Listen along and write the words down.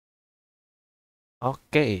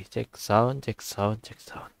Oke, cek sound, cek sound, cek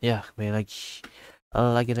sound. Ya, kembali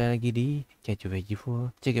lagi di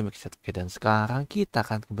Full cek game episode. Dan sekarang kita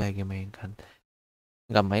akan kembali mainkan.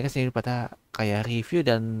 Nggak mainkan sendiri pada kayak review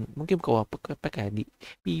dan mungkin kayak di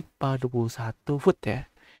Pipa 21 Foot ya.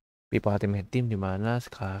 Pipa Ultimate Team dimana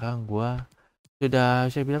sekarang gua sudah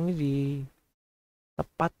saya bilang ini di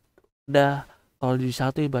tepat udah kalau di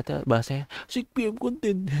satu ibaratnya bahasanya 6 PM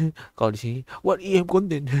konten. Kalau di sini 1 AM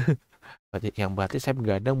konten. Berarti saya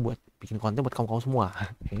begadang buat bikin konten buat kamu semua.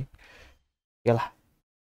 Ya lah.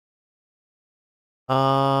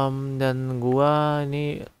 Dan gua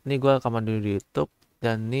rekaman dulu di YouTube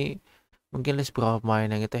dan ini mungkin list beberapa pemain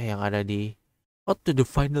yang itu yang ada di to the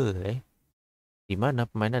final ya. Di mana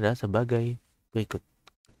pemain adalah sebagai berikut.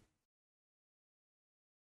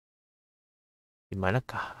 Di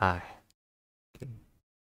manakah? Oke.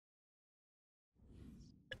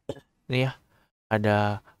 Ini ya,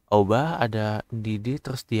 ada Oba, ada Didi,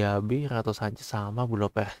 terus Diaby, Ratu Sanchez sama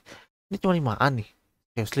Buloper. Ini cuma 5-an nih.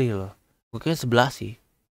 Seriously loh. Gue kira 11 sih.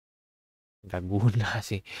 Nggak guna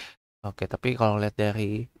sih. Oke, tapi kalau lihat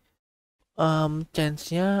dari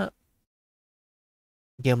chance-nya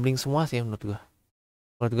gambling semua sih menurut gua.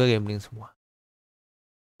 Menurut gua gambling semua.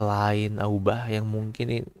 Selain Aubah yang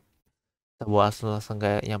mungkin langsung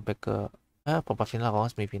kayak nyampe ke perempat final kalau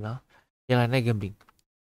nggak semifinal. Yang lainnya gambling.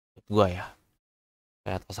 Menurut gua ya.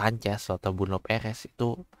 Kayak atau Sanchez atau Bruno Perez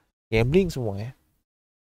itu gambling semua ya.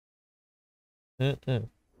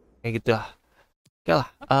 Kayak gitu lah. Oke lah.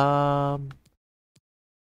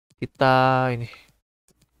 Kita ini.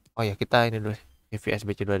 Oh ya kita ini dulu. Review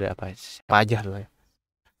SBC dulu ada apa aja dulu ya.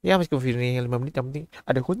 Ya meskipun video ini 5 menit yang penting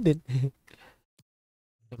ada konten.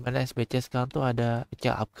 Dimana SBC sekarang tuh ada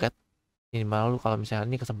upgrade minimal lu kalau misalnya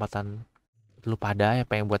ini kesempatan lu pada ya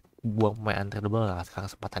pengen buang pemain untradeable lah sekarang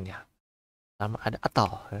kesempatannya. Sama ada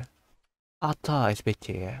Atal ya. Atal SBC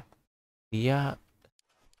ya. Dia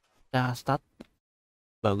secara stat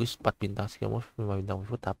bagus 4 bintang skill move 5 bintang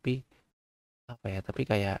move tapi apa ya tapi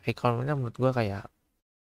kayak ekonominya menurut gua kayak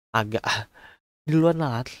agak di luar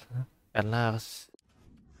nalar karena harus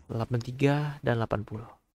 83 dan 80.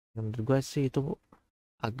 Menurut gua sih itu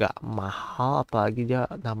agak mahal apalagi dia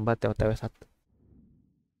nambah TOTW 1.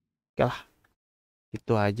 Oke lah,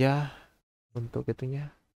 itu aja untuk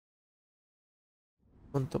itunya.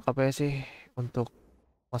 Untuk apa ya sih? Untuk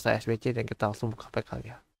masa SBC dan kita langsung buka PK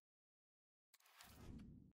kali ya.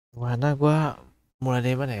 Mana gue mulai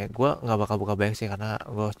dari mana ya? Gue nggak bakal buka banyak sih karena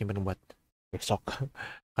gue harus nyimpen buat besok.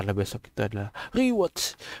 Karena besok itu adalah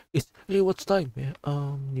rewards. It's rewards time ya.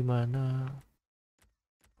 Dimana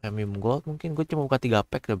premium gold mungkin gue cuma buka 3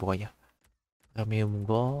 pack deh pokoknya. Premium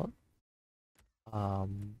gold.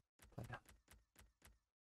 Um,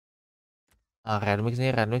 Renmix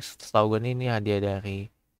nih Renmix setahu gue nih ini hadiah dari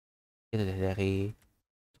itu dari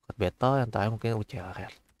Squad Battle yang terakhir mungkin UCR.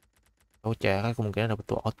 UCR kemungkinan dapat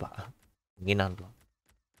tuh out pak. Kemungkinan loh.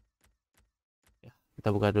 Ya,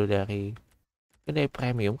 kita buka dulu dari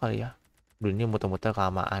premium kali ya. Dulu ini muter-muter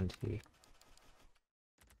kelamaan sih.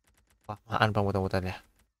 Kelamaan pak muter-muter ya.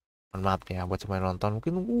 Mohon maaf ya buat semua yang nonton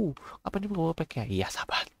mungkin apa nih bawa pack ya? Iya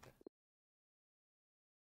sabar.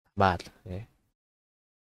 Sabar ya.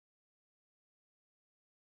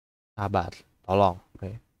 Sabar. Tolong.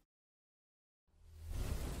 Okay.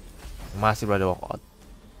 Masih berada walkout.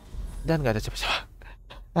 Dan gak ada siapa-siapa.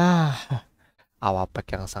 Awal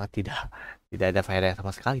pack yang sangat tidak ada faedah sama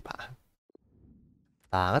sekali pak.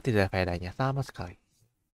 Sangat tidak ada faedahnya sama sekali.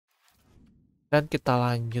 Dan kita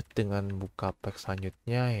lanjut dengan buka pack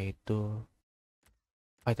selanjutnya yaitu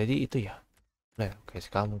tadi itu ya. Nah, oke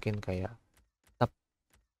sekarang mungkin kayak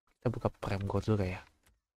kita buka prem gold dulu kayak.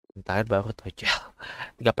 Ntar baru tojel.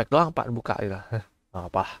 3 pack doang pak buka gitu. Nah,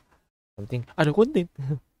 apa? Penting ada konten.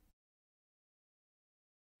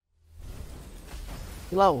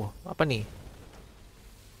 Silau, apa nih?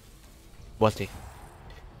 Buat sih.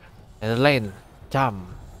 Lain, jam.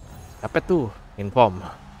 Apa tuh? Inform.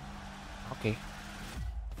 Oke.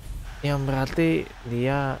 Yang berarti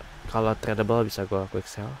dia kalau tradable bisa gua quick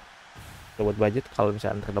sell. Buat budget kalau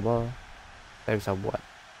misalnya tradable saya bisa buat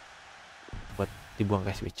dibuang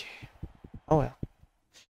ke SBC. Oh well.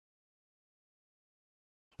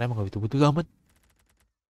 Karena emang gak butuh-butuh amat.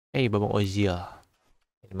 Babang Ozil.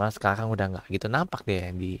 Mas sekarang udah nggak gitu nampak deh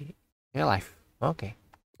di real life. Oke.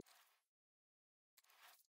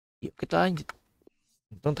 Yuk kita lanjut.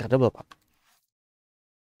 Untung tradable pak.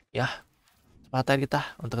 Ya, kesempatan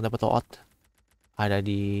kita untuk dapat out ada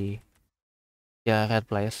di red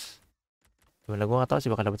place. Gimana gue nggak tahu sih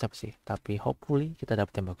bakal dapat siapa sih. Tapi hopefully kita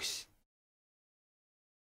dapat yang bagus.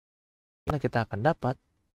 Karena kita akan dapat.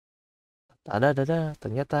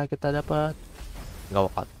 Ternyata kita dapat nggak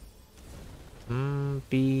walkout.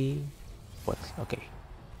 Pi what? Oke.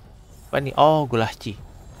 Apa nih? Oh, gulasci.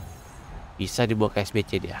 Bisa dibawa ke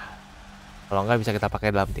SBC dia. Kalau nggak bisa kita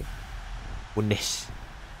pakai dalam tim. Bundes.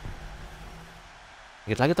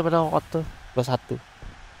 Dikit lagi tuh pada walkout tuh. Plus 1.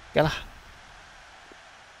 Oke lah.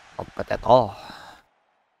 Kompet at all.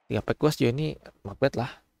 3 pack gue sejauh ini not bad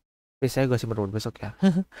lah. Tapi saya gue simpen buat besok ya.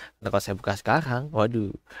 Nah kalau saya buka sekarang,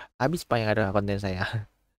 waduh, habis pak yang ada konten saya.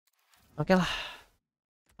 Oke lah.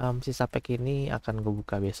 Sisa pack ini akan gue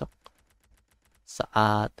buka besok.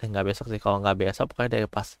 Saat nggak besok sih, kalau nggak besok pokoknya dari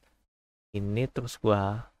pas ini terus gue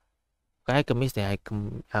kayak Kamis deh,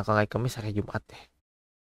 kalau kayak Kamis hari Jumat deh.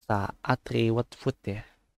 Saat reward food ya.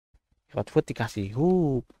 Reward food dikasih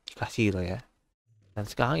loh ya. Dan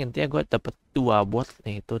sekarang intinya gue dapet 2 bot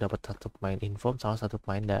nih, itu dapat 1 pemain inform sama 1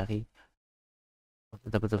 pemain dari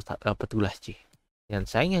dapat gulasci. Dan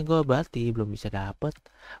sayangnya gue berarti belum bisa dapet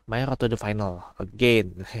main Road to the Final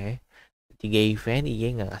again. 3 event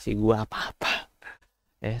IG nggak ngasih gue apa-apa.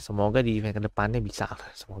 Semoga di event kedepannya bisa lah,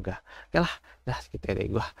 semoga. Oke lah, segitu ya deh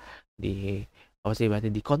gue di apa sih berarti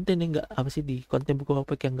di konten yang nggak apa sih di konten buku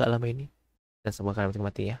apa yang nggak lama ini. Dan semoga kalian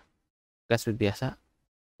menikmati ya. Guys, seperti biasa,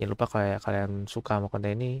 jangan lupa kalau kalian suka sama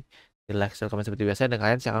konten ini, di like, share, komen seperti biasa, dan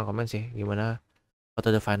kalian silahkan komen sih gimana Road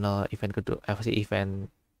to the Final event kedua, apa sih event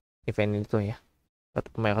itu ya.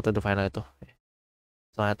 Pemain Road to the Final itu.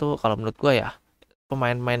 Soalnya tuh kalau menurut gue ya,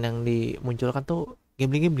 pemain-pemain yang dimunculkan tuh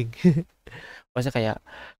gambling. Maksudnya kayak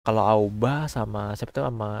kalau Auba sama siapa tuh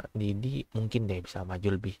sama Didi mungkin deh bisa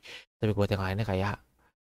maju lebih. Tapi buat yang lainnya kayak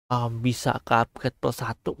bisa ke upgrade plus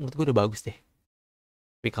 1 menurut gue udah bagus deh.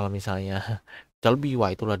 Tapi kalau misalnya lebih, wah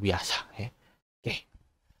itu luar biasa ya. Oke.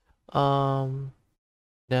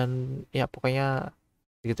 Dan ya pokoknya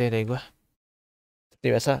gitu ya dari gue. Seperti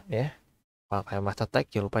biasa ya. Kalau kalian master tag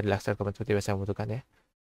jangan lupa di like, share, komen seperti biasa yang membutuhkan ya.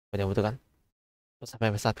 Banyak membutuhkan. Terus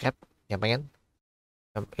sampai subscribe yang pengen.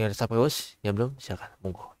 Yang sampai terus, yang belum silakan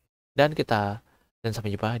monggo. Dan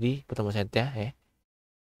sampai jumpa di pertemuan selanjutnya ya.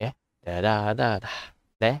 Ya. Dadah.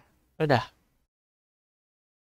 Deh. Udah.